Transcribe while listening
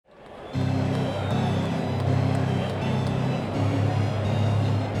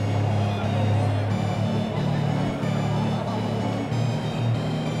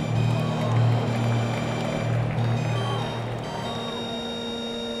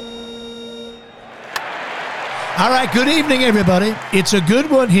All right, good evening, everybody. It's a good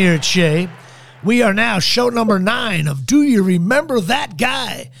one here at Shea. We are now show number 9 of Do You Remember That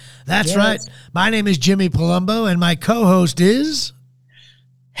Guy? That's right. My name is Jimmy Palumbo, and my co-host is...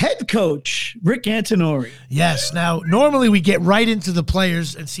 Head coach, Rick Antinori. Yes. Now, normally we get right into the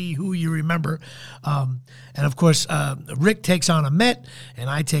players and see who you remember. And, of course, Rick takes on a Met, and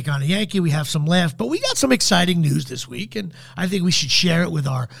I take on a Yankee. We have some laughs. But we got some exciting news this week, and I think we should share it with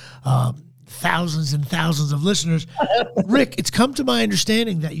our thousands and thousands of listeners. Rick, it's come to my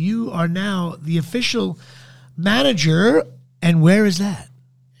understanding that you are now the official manager, and where is that?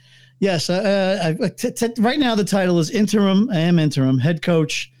 Yes, right now the title is interim. I am interim head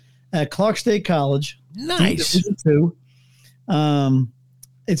coach at Clark State College. Nice.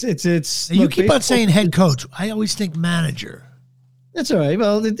 It's you keep on saying head coach. I always think manager. That's all right.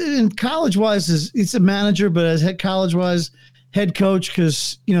 Well, in college wise, it's a manager, but as college wise, head coach,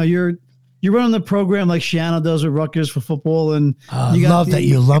 because you're running the program like Shiano does with Rutgers for football, and I love that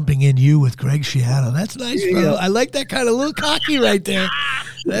you're lumping in you with Greg Shiano. That's nice, bro. I like that kind of little cocky right there.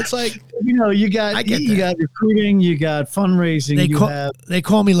 That's like you got recruiting, you got fundraising. They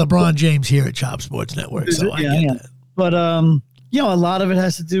call me LeBron James here at Chop Sports Network, so I get that. But a lot of it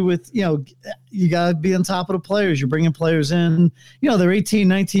has to do with you got to be on top of the players. You're bringing players in. They're 18,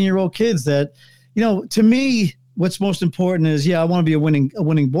 19-year-old kids that to me, what's most important is I want to be a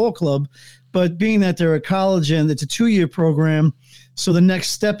winning ball club, but being that they're a college and it's a 2-year program, so the next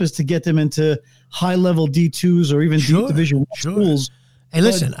step is to get them into high-level D2s or even deep Division I schools. Hey,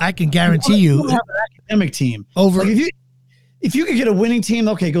 listen, I can guarantee you have an academic team. If you could get a winning team,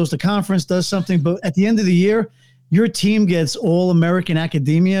 okay, goes to conference, does something, but at the end of the year, your team gets all-American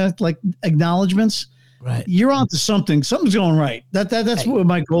academia acknowledgments. Right. You're onto something. Something's going right. That's what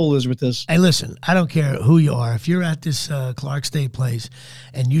my goal is with this. Hey, listen, I don't care who you are. If you're at this Clark State place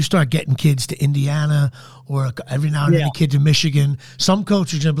and you start getting kids to Indiana or every now and then a kid to Michigan, some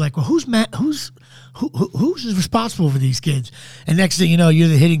coach is going to be like, well, who's responsible for these kids? And next thing you know, you're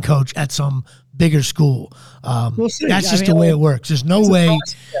the hitting coach at some bigger school. That's just the way it works. There's no way.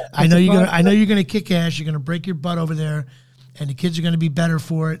 I know you're going to kick ass. You're going to break your butt over there. And the kids are going to be better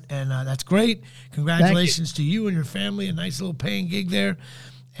for it, and that's great. Congratulations to you and your family. A nice little paying gig there,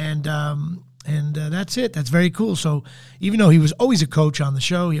 and that's it. That's very cool. So even though he was always a coach on the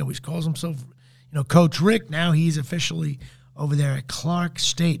show, he always calls himself, Coach Rick. Now he's officially over there at Clark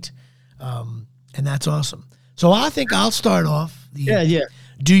State, and that's awesome. So I think I'll start off.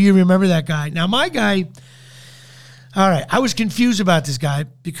 Do you remember that guy? Now my guy. All right, I was confused about this guy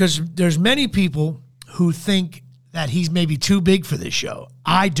because there's many people who think that he's maybe too big for this show.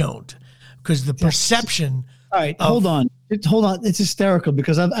 I don't, because the perception. All right, hold on. It's hysterical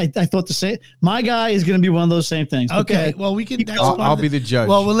because I thought the same. My guy is going to be one of those same things. Okay. Well, we can. I'll be the judge.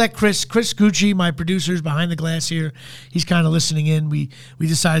 Well, we'll let Chris Gucci, my producer, is behind the glass here. He's kind of listening in. We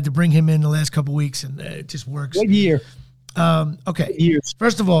decided to bring him in the last couple of weeks, and it just works. What year? Okay. Years.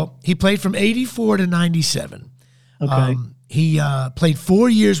 First of all, he played from 84 to 97. Okay. He played 4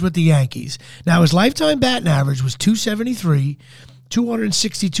 years with the Yankees. Now, his lifetime batting average was .273,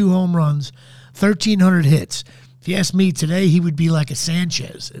 262 home runs, 1,300 hits. If you ask me today, he would be like a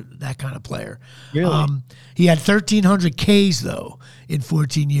Sanchez, that kind of player. Really? He had 1,300 Ks, though, in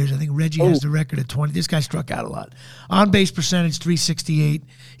 14 years. I think Reggie has the record at 20. This guy struck out a lot. On-base percentage, .368.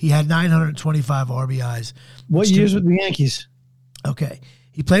 He had 925 RBIs. What years with the Yankees? Okay.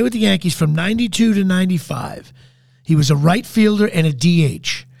 He played with the Yankees from 92 to 95. He was a right fielder and a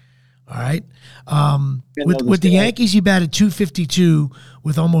DH. All right. With the Yankees, he batted .252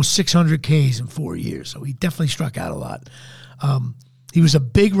 with almost 600 Ks in 4 years. So he definitely struck out a lot. He was a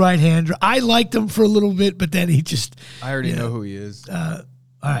big right-hander. I liked him for a little bit, but then he just... I already know who he is. All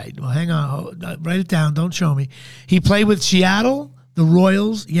right. Well, hang on. Write it down. Don't show me. He played with Seattle, the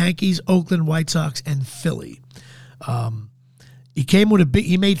Royals, Yankees, Oakland, White Sox, and Philly. He came with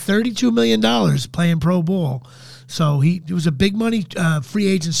he made $32 million playing pro ball. So he was a big money free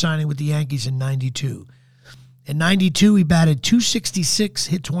agent signing with the Yankees in 92. In 92, he batted .266,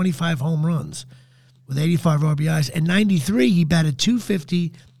 hit 25 home runs with 85 RBIs. In 93, he batted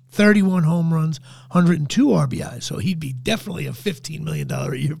 .250, 31 home runs, 102 RBIs. So he'd be definitely a $15 million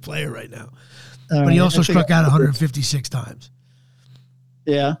a year player right now. But he also struck out 156 times.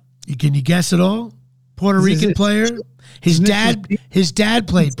 Yeah. Can you guess it all? Puerto Rican player. His dad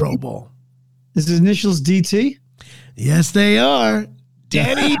played pro ball. Is his initials DT? Yes, they are.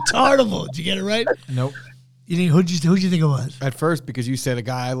 Danny Tardival. Did you get it right? Nope. You think who'd you think it was? At first, because you said a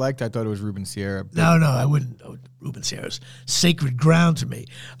guy I liked, I thought it was Ruben Sierra. No, I wouldn't. Ruben Sierra's sacred ground to me.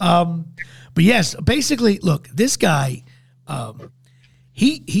 But yes, basically, look, this guy, I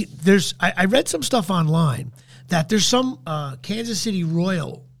read some stuff online that there's some Kansas City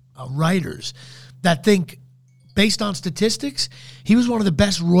Royal writers that think, based on statistics, he was one of the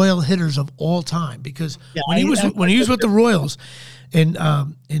best Royal hitters of all time, because when he was with the Royals in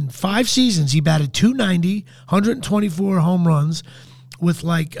 5 seasons, he batted .290, 124 home runs with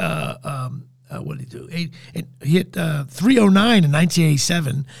like what did he do? He hit .309 in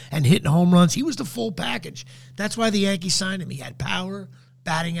 1987 and hitting home runs. He was the full package. That's why the Yankees signed him. He had power,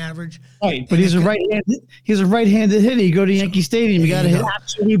 batting average. Right, but he's a right-handed hitter. You go to Yankee Stadium, you got to hit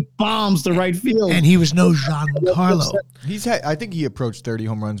absolutely bombs to right field. And he was no Giancarlo. I think he approached 30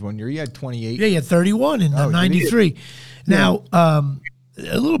 home runs one year. He had 28. Yeah, he had 31 in 93. Now, a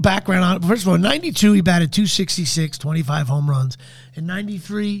little background on it. First of all, in 92, he batted .266, 25 home runs. In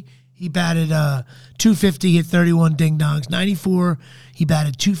 93, he batted .250, hit 31 ding-dongs. 94, he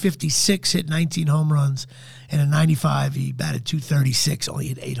batted .256, hit 19 home runs. And in 95, he batted .236, only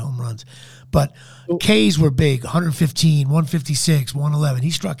hit 8 home runs. But Ks were big, 115, 156, 111.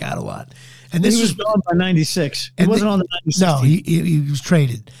 He struck out a lot. And this he was gone by 96. He wasn't on the 96 No, team. he was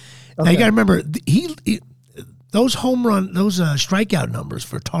traded. Okay. Now, you got to remember, those strikeout numbers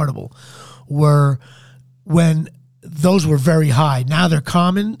for Tartabull were when those were very high. Now they're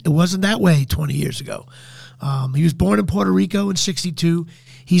common. It wasn't that way 20 years ago. He was born in Puerto Rico in 62.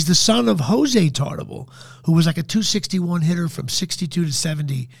 He's the son of Jose Tartabull, who was like a .261 hitter from 62 to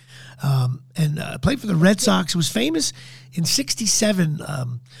 70, and played for the Red Sox. He was famous in 67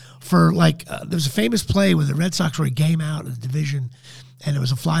 for there was a famous play where the Red Sox were a game out of the division, and it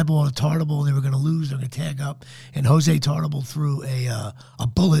was a fly ball to Tartabull, and they were going to lose. They were going to tag up, and Jose Tartabull threw a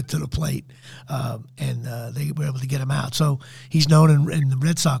bullet to the plate, and they were able to get him out. So he's known in the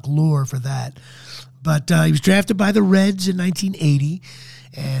Red Sox lore for that. But he was drafted by the Reds in 1980,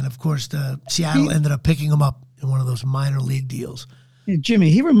 and of course, Seattle ended up picking him up in one of those minor league deals. Yeah, Jimmy,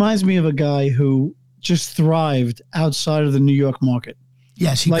 he reminds me of a guy who just thrived outside of the New York market.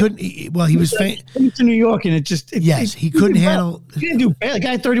 Yes, he couldn't. He was came to New York, and he couldn't handle. He didn't do bad. The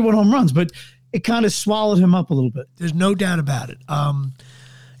guy had 31 home runs, but it kind of swallowed him up a little bit. There's no doubt about it. And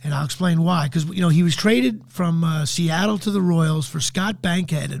I'll explain why. Because he was traded from Seattle to the Royals for Scott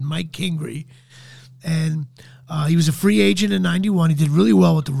Bankhead and Mike Kingery, and he was a free agent in '91. He did really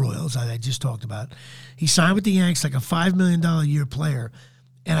well with the Royals. I just talked about. He signed with the Yanks like a $5 million a year player,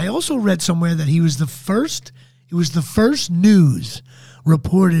 and I also read somewhere that he was the first. It was the first news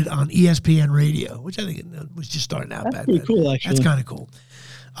reported on ESPN radio, which I think was just starting out back then. That's pretty cool, actually. That's kind of cool.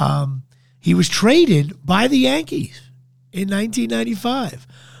 He was traded by the Yankees in 1995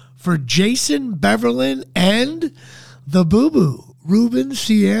 for Jason Beverlin and the Boo-Boo, Ruben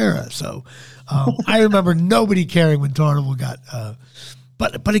Sierra. So I remember nobody caring when Tartabull got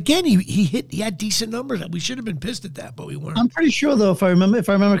but again, he had decent numbers. We should have been pissed at that, but we weren't. I'm pretty sure, though, if I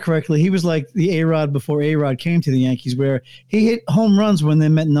remember correctly, he was like the A-Rod before A-Rod came to the Yankees, where he hit home runs when they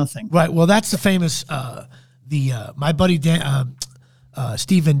meant nothing. Right. Well, that's the famous my buddy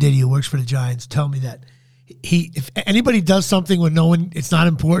Steve Venditti, who works for the Giants, tell me that if anybody does something when it's not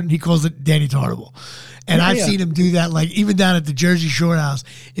important, he calls it Danny Tartabull. And I've seen him do that, like even down at the Jersey Shore house.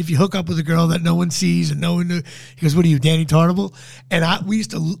 If you hook up with a girl that no one sees and no one knew, he goes, "What are you, Danny Tartabull?" And we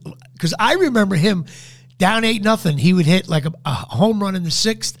used to, because I remember him down 8-0. He would hit like a home run in the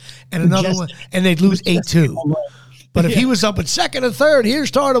 6th and another one, and they'd lose 8-2. But if he was up at second or third, here's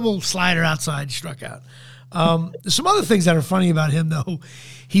Tartabull, slider outside, struck out. There's some other things that are funny about him, though.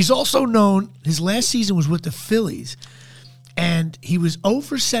 He's also known, his last season was with the Phillies, and he was 0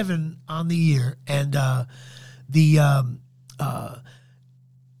 for 7 on the year, and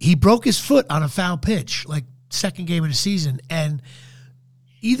he broke his foot on a foul pitch, like second game of the season, and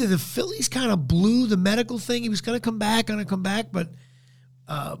either the Phillies kind of blew the medical thing, he was going to come back, but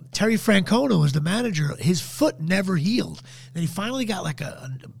Terry Francona was the manager. His foot never healed. And he finally got like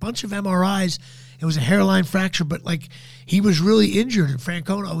a bunch of MRIs. It was a hairline fracture, but like he was really injured. And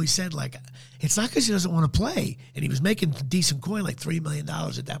Francona always said, like, it's not because he doesn't want to play. And he was making decent coin, like $3 million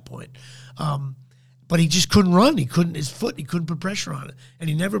at that point. But he just couldn't run. He couldn't put pressure on it. And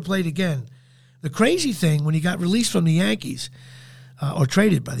he never played again. The crazy thing, when he got released from the Yankees, or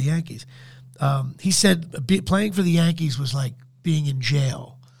traded by the Yankees, he said playing for the Yankees was like being in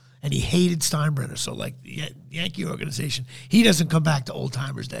jail, and he hated Steinbrenner. So, like the Yankee organization, he doesn't come back to Old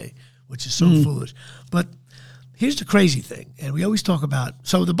Timers Day, which is so foolish. But here's the crazy thing, and we always talk about.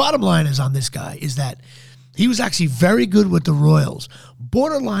 So the bottom line is on this guy is that he was actually very good with the Royals,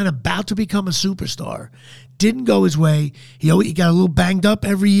 borderline about to become a superstar. Didn't go his way. He got a little banged up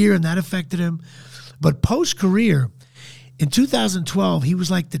every year, and that affected him. But post-career, in 2012, he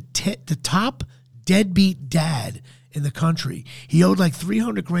was like the top deadbeat dad in the country. He owed like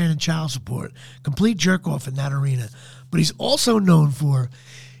 $300,000 in child support. Complete jerk off in that arena. But he's also known for,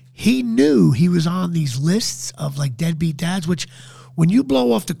 he knew he was on these lists of like deadbeat dads, which when you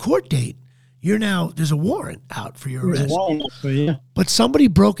blow off the court date, there's a warrant out for your arrest. But somebody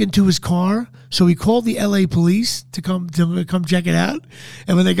broke into his car, so he called the LA police to come check it out.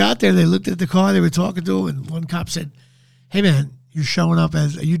 And when they got there, they looked at the car, they were talking to him, and one cop said, "Hey man, you're showing up are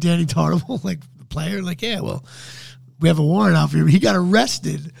you Danny Tartable, like the player?" Like, "Yeah, well, we have a warrant out for you." He got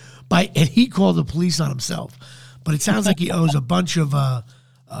arrested and he called the police on himself. But it sounds like he owes a bunch of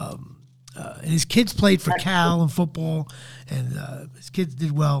and his kids played for Cal in football, and his kids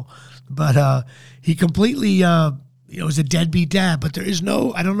did well. But he completely, was a deadbeat dad. But there is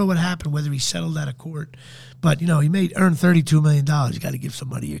I don't know what happened, whether he settled out of court. But, he earned $32 million. You got to give some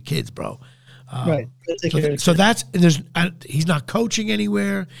money to your kids, bro. Right. So he's not coaching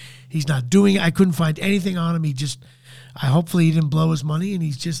anywhere. He's not doing it. I couldn't find anything on him. Hopefully he didn't blow his money, and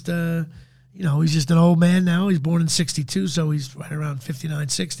he's just, he's just an old man now. He's born in 62, so he's right around 59,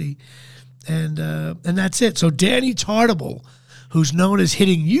 60. And that's it. So Danny Tartable, who's known as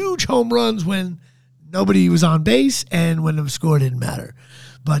hitting huge home runs when nobody was on base and when the score didn't matter.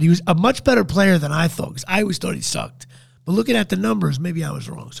 But he was a much better player than I thought, because I always thought he sucked. But looking at the numbers, maybe I was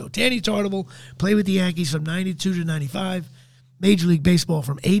wrong. So Danny Tartable played with the Yankees from 92 to 95, Major League Baseball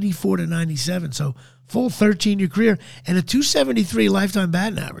from 84 to 97. So full 13-year career and a 273 lifetime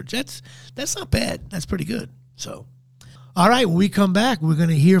batting average. That's not bad. That's pretty good. So, all right, when we come back, we're going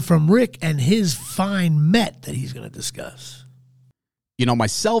to hear from Rick and his fine Met that he's going to discuss.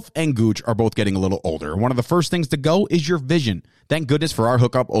 Myself and Gooch are both getting a little older. One of the first things to go is your vision. Thank goodness for our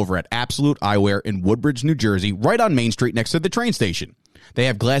hookup over at Absolute Eyewear in Woodbridge, New Jersey, right on Main Street next to the train station. They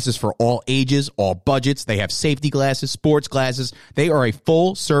have glasses for all ages, all budgets. They have safety glasses, sports glasses. They are a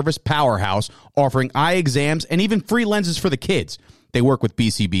full-service powerhouse offering eye exams and even free lenses for the kids. They work with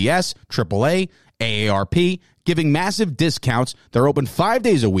BCBS, AAA, AARP, giving massive discounts. They're open 5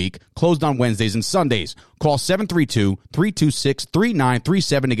 days a week, closed on Wednesdays and Sundays. Call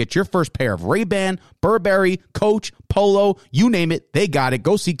 732-326-3937 to get your first pair of Ray-Ban, Burberry, Coach, Polo, you name it, they got it.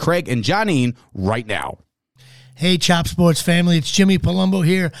 Go see Craig and Johnine right now. Hey, Chop Sports family, it's Jimmy Palumbo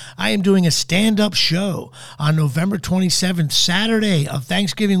here. I am doing a stand-up show on November 27th, Saturday of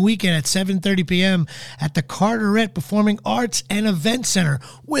Thanksgiving weekend at 7:30 p.m. at the Carteret Performing Arts and Event Center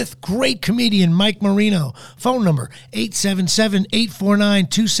with great comedian Mike Marino. Phone number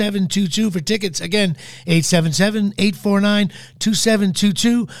 877-849-2722 for tickets. Again,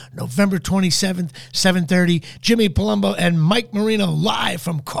 877-849-2722. November 27th, 7:30. Jimmy Palumbo and Mike Marino live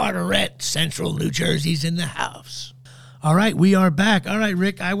from Carteret, Central New Jersey's in the house. All right, we are back. All right,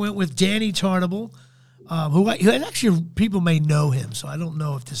 Rick, I went with Danny Tartable, who actually people may know him, so I don't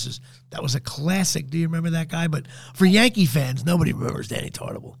know if that was a classic. Do you remember that guy? But for Yankee fans, nobody remembers Danny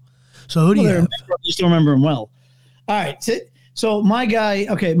Tartable. So who do you have? I just don't remember him well. All right, so my guy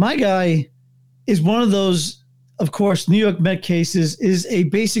is one of those, of course, New York Met cases, is a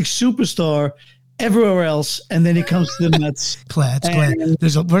basic superstar everywhere else, and then he comes to the Mets. First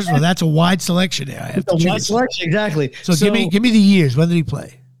of all, that's a wide selection there. I have to wide selection, exactly. So give me the years. When did he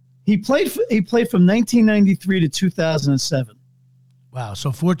play? He played from 1993 to 2007. Wow,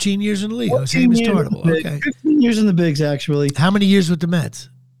 so 14 years in the league. Same as Tartable. Okay. 15 years in the bigs, actually. How many years with the Mets?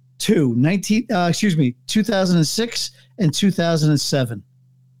 2006 and 2007.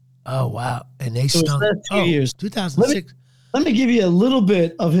 Oh, wow. And they stunk. 2 years. 2006. Let me give you a little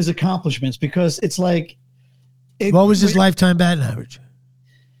bit of his accomplishments, because it's like... What was his lifetime batting average?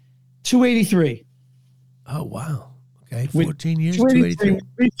 283. Oh, wow. Okay, 14 years, 283.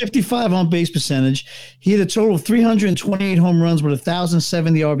 355 on base percentage. He had a total of 328 home runs with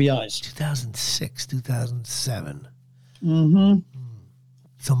 1,070 RBIs. 2006, 2007. Mm-hmm.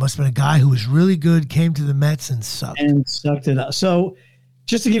 So it must have been a guy who was really good, came to the Mets and sucked. And sucked it up. So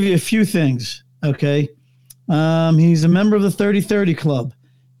just to give you a few things, okay? He's a member of the 30-30 Club,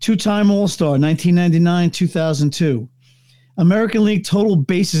 two-time All-Star, 1999, 2002. American League total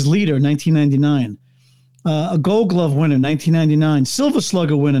bases leader, 1999. A Gold Glove winner, 1999. Silver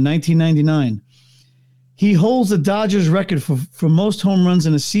Slugger winner, 1999. He holds the Dodgers record for most home runs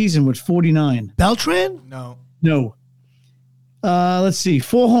in a season with 49. Beltran? No. Let's see.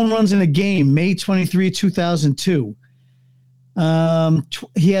 4 home runs in a game, May 23, 2002.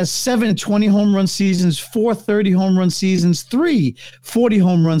 He has 7 20 home run seasons, 4 30 home run seasons, 3 40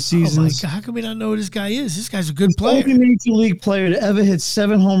 home run seasons. Oh my God, how can we not know who this guy is? This guy's a good player. Only Major League player to ever hit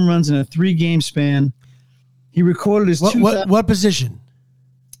 7 home runs in a 3-game span. He recorded his what position?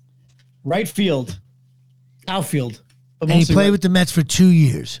 Right field, outfield. And he played with the Mets for 2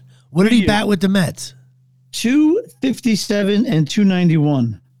 years. What did he bat with the Mets? 257 and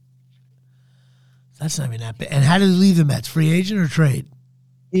 291. That's not even that bad. And how did he leave the Mets? Free agent or trade?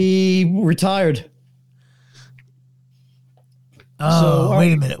 He retired. Oh, so,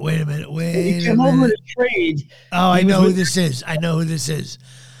 wait a minute. He came over to trade. Oh, I know who this is.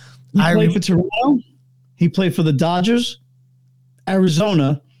 He played for Toronto. He played for the Dodgers,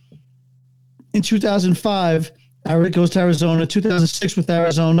 Arizona. In 2005, goes to Arizona. 2006 with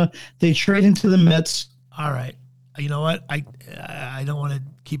Arizona. They trade him to the Mets. All right. You know what? I don't want to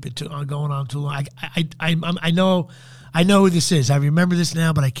keep it going on too long. I know who this is. I remember this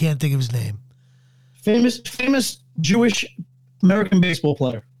now, but I can't think of his name. Famous Jewish American baseball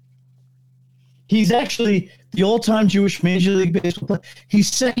player. He's actually the all-time Jewish Major League Baseball player.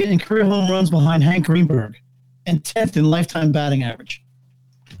 He's second in career home runs behind Hank Greenberg and 10th in lifetime batting average.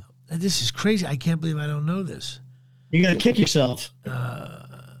 This is crazy. I can't believe I don't know this. You're going to kick yourself.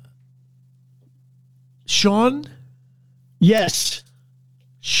 Sean? Yes.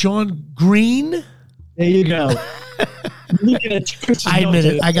 Sean Green? There you go. I admit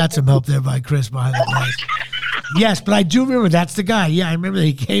it. I got some help there by Chris behind the glass. Yes, but I do remember that's the guy. Yeah, I remember that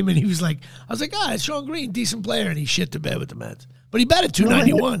he came and he was like, I was like, it's Sean Green, decent player, and he shit the bed with the Mets. But he batted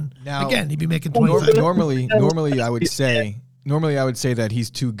 291. Now, again, he'd be making 25. Normally I would say that he's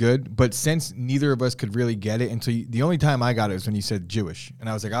too good, but since neither of us could really get it until the only time I got it was when you said Jewish, and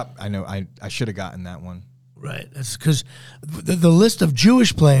I was like, I know I should have gotten that one. Right. That's because the list of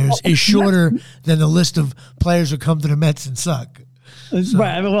Jewish players is shorter than the list of players who come to the Mets and suck. So.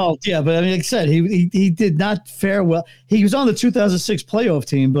 Right. Well, yeah, but I mean, like I said, he did not fare well. He was on the 2006 playoff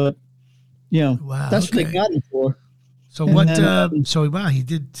team, but that's what they got him for. So and what? Then,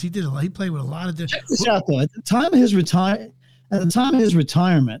 he did a lot. He played with a lot of different. Check this out though. At the time of his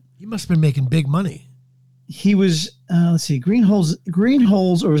retirement, he must have been making big money. He was let's see, green holes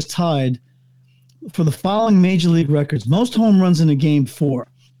or was tied for the following major league records: most home runs in a game 4,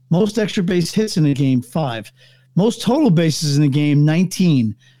 most extra base hits in a game 5. Most total bases in the game,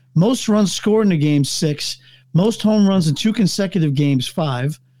 19. Most runs scored in the game, 6. Most home runs in 2 consecutive games,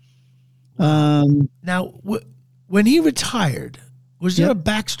 5. Now, when he retired, was there a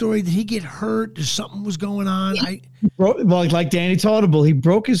backstory? Did he get hurt? Or something was going on? Like Danny Tartable, he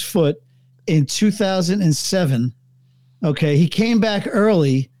broke his foot in 2007. Okay, he came back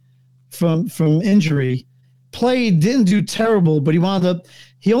early from injury, played, didn't do terrible, but he wound up.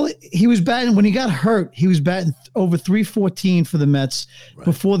 He was batting when he got hurt. He was batting over 314 for the Mets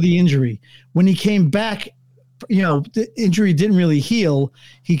before the injury. When he came back, the injury didn't really heal.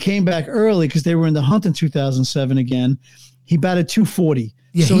 He came back early because they were in the hunt in 2007 again. He batted 240.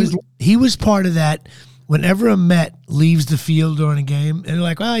 Yeah, so he was part of that. Whenever a Met leaves the field during a game, and they're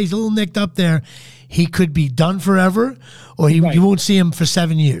like, he's a little nicked up there, he could be done forever, or you won't see him for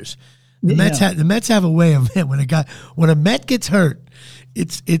 7 years. The Mets have a way of when a Met gets hurt.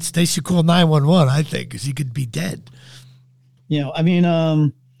 It's they should call 911, I think, because he could be dead. I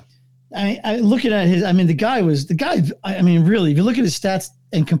looking at his. I mean, the guy. I mean, really, if you look at his stats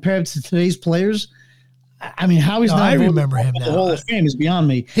and compare it to today's players, I mean, how he's not. I remember him now. The Hall of Fame is beyond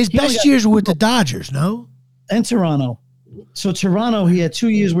me. His best years were with the Dodgers, no? And Toronto. So Toronto, he had 2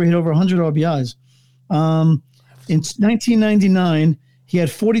 years where he hit over 100 RBIs. In 1999, he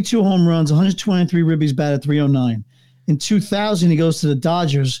had 42 home runs, 123 ribbies, batted 309. In 2000, he goes to the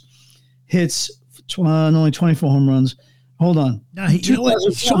Dodgers, hits only 24 home runs. Hold on. No,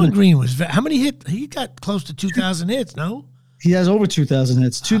 Sean Green was how many hits? He got close to 2,000 hits. No, he has over 2,000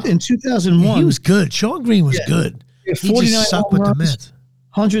 hits. In 2001, he was good. Sean Green was good. He just sucked with the Mets.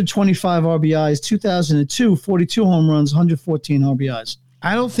 125 RBIs. 2002, 42 home runs, 114 RBIs.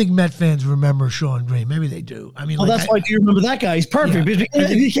 I don't think Met fans remember Sean Green. Maybe they do. I mean, that's why you remember that guy. He's perfect. Yeah, if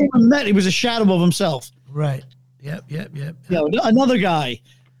he became a Met, he was a shadow of himself. Right. Yep. Another guy.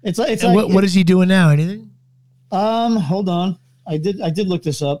 It's like what is he doing now? Anything? Hold on. I did look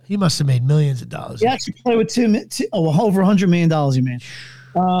this up. He must have made millions of dollars. He actually played with over $100 million. He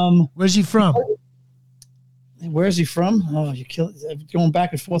made. Where's he from? Where is he from? Oh, you kill going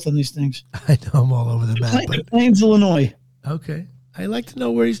back and forth on these things. I know I'm all over the map. Plains, Illinois. Okay, I like to know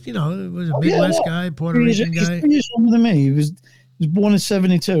where he's. Was a Midwest guy, Puerto Rican guy. He's 3 years older than me. He was born in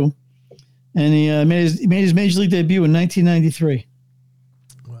 '72, and he made his major league debut in 1993.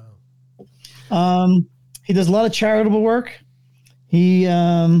 Wow. He does a lot of charitable work.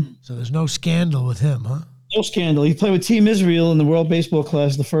 So there's no scandal with him, huh? No scandal. He played with Team Israel in the World Baseball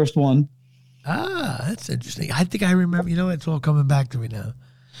Class, the first one. Ah, that's interesting. I think I remember. It's all coming back to me now.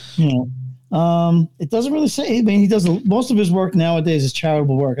 It doesn't really say. I mean, he does most of his work nowadays is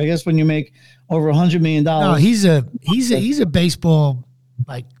charitable work. I guess when you make over $100 million. No, he's a baseball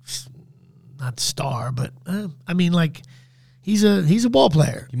not star, but I mean, like he's a ball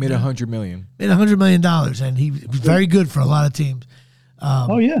player. He made $100 million. Made $100 million, and he was very good for a lot of teams.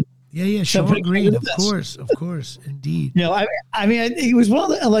 Yeah. Sean Green, of course, indeed. You know, I mean, he was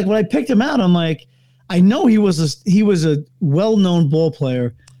one of the, like when I picked him out, I'm like, I know he was a well-known ball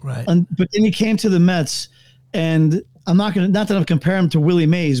player, right? But then he came to the Mets, and not that I'm comparing him to Willie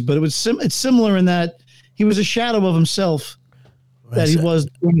Mays, but it's similar in that he was a shadow of himself. That he was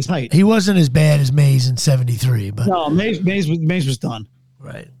during his height. He wasn't as bad as Mays in '73, but no, Mays was done.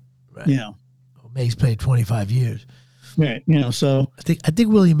 Right. You know, Mays played 25 years. Right. You know, so I think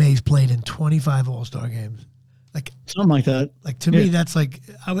Willie Mays played in 25 All-Star games, like something like that. Like to me, that's like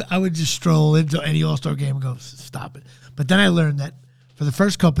I would just stroll into any All-Star game and go, stop it. But then I learned that for the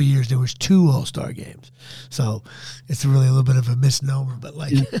first couple of years there was 2 All-Star games, so it's really a little bit of a misnomer. But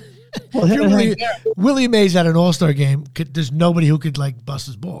like. Well, Willie Mays at an All-Star game, there's nobody who could like bust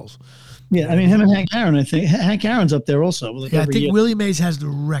his balls. Yeah, I mean him and Hank Aaron. I think Hank Aaron's up there also. Like I think year. Willie Mays has the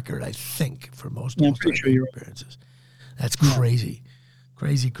record. I think for most All-Star appearances. That's crazy,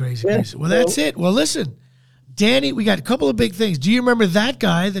 crazy. Well, that's it. Well, listen, Danny, we got a couple of big things. Do you remember that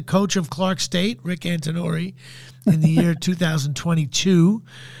guy, the coach of Clark State, Rick Antinori, in the year 2022?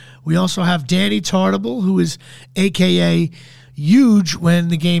 We also have Danny Tartable, who is AKA huge when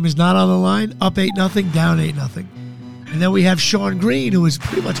the game is not on the line, up 8-0, down 8-0. And then we have Sean Green, who is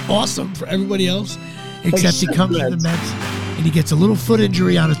pretty much awesome for everybody else, except he comes to the Mets and he gets a little foot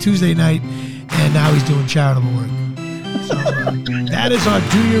injury on a Tuesday night, and now he's doing charitable work. So that is our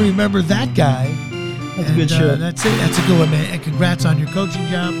Do You Remember That Guy? That's a good show. That's it. That's a good one, man. And congrats on your coaching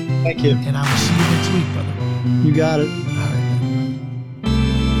job. Thank you. And I will see you next week, brother. You got it.